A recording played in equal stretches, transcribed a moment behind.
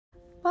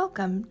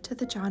Welcome to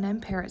the John M.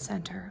 Parrott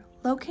Centre,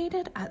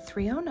 located at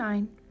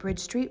 309 Bridge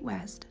Street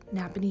West,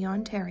 Napanee,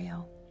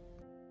 Ontario.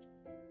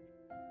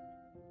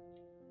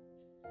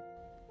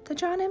 The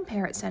John M.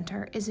 Parrott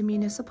Centre is a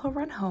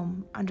municipal-run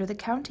home under the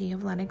County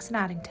of Lennox and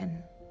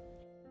Addington.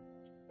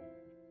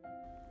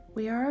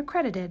 We are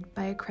accredited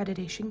by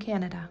Accreditation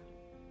Canada.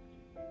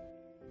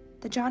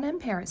 The John M.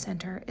 Parrott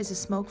Centre is a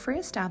smoke-free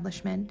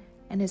establishment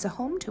and is a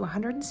home to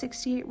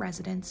 168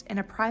 residents in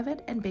a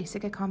private and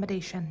basic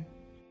accommodation.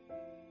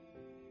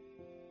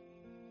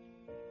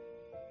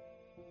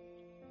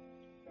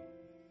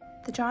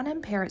 The John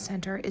M. Parrott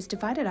Centre is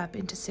divided up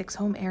into 6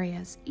 home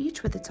areas,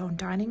 each with its own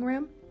dining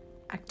room,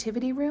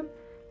 activity room,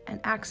 and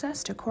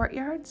access to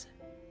courtyards,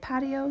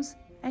 patios,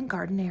 and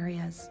garden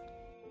areas.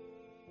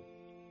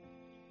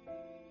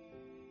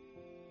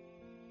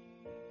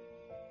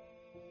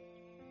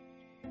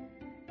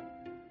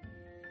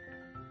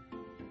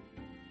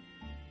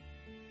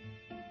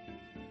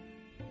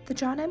 The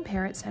John M.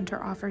 Parrott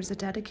Centre offers a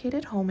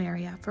dedicated home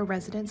area for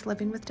residents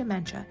living with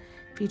dementia,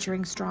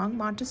 featuring strong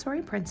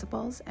Montessori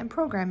principles and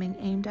programming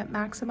aimed at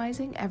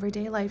maximizing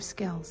everyday life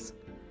skills.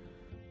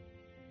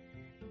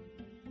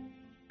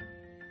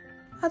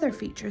 Other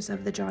features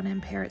of the John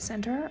M. Parrott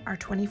Centre are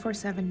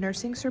 24/7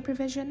 nursing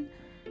supervision,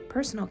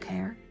 personal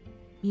care,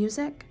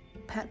 music,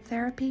 pet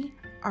therapy,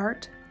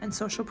 art and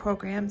social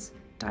programs,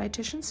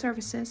 dietitian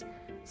services,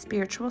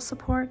 spiritual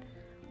support,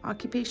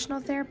 occupational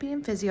therapy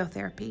and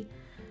physiotherapy,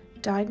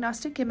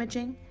 diagnostic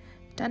imaging,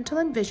 dental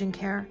and vision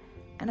care,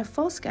 and a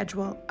full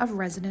schedule of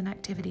resident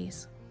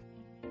activities.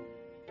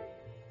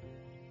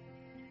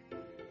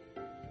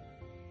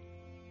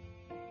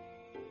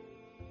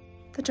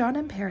 The John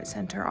M. Parrott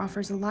Centre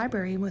offers a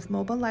library with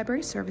mobile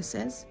library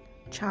services,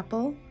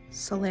 chapel,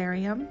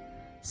 solarium,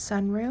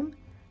 sunroom,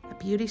 a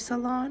beauty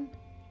salon,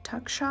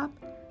 tuck shop,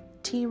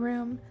 tea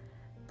room,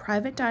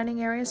 private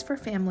dining areas for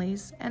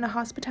families, and a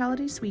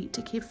hospitality suite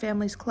to keep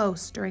families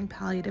close during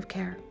palliative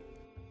care.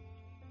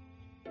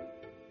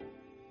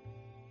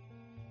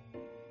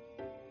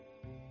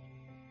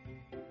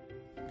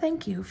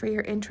 Thank you for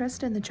your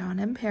interest in the John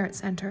M. Parrott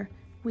Centre.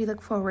 We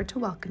look forward to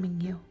welcoming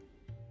you.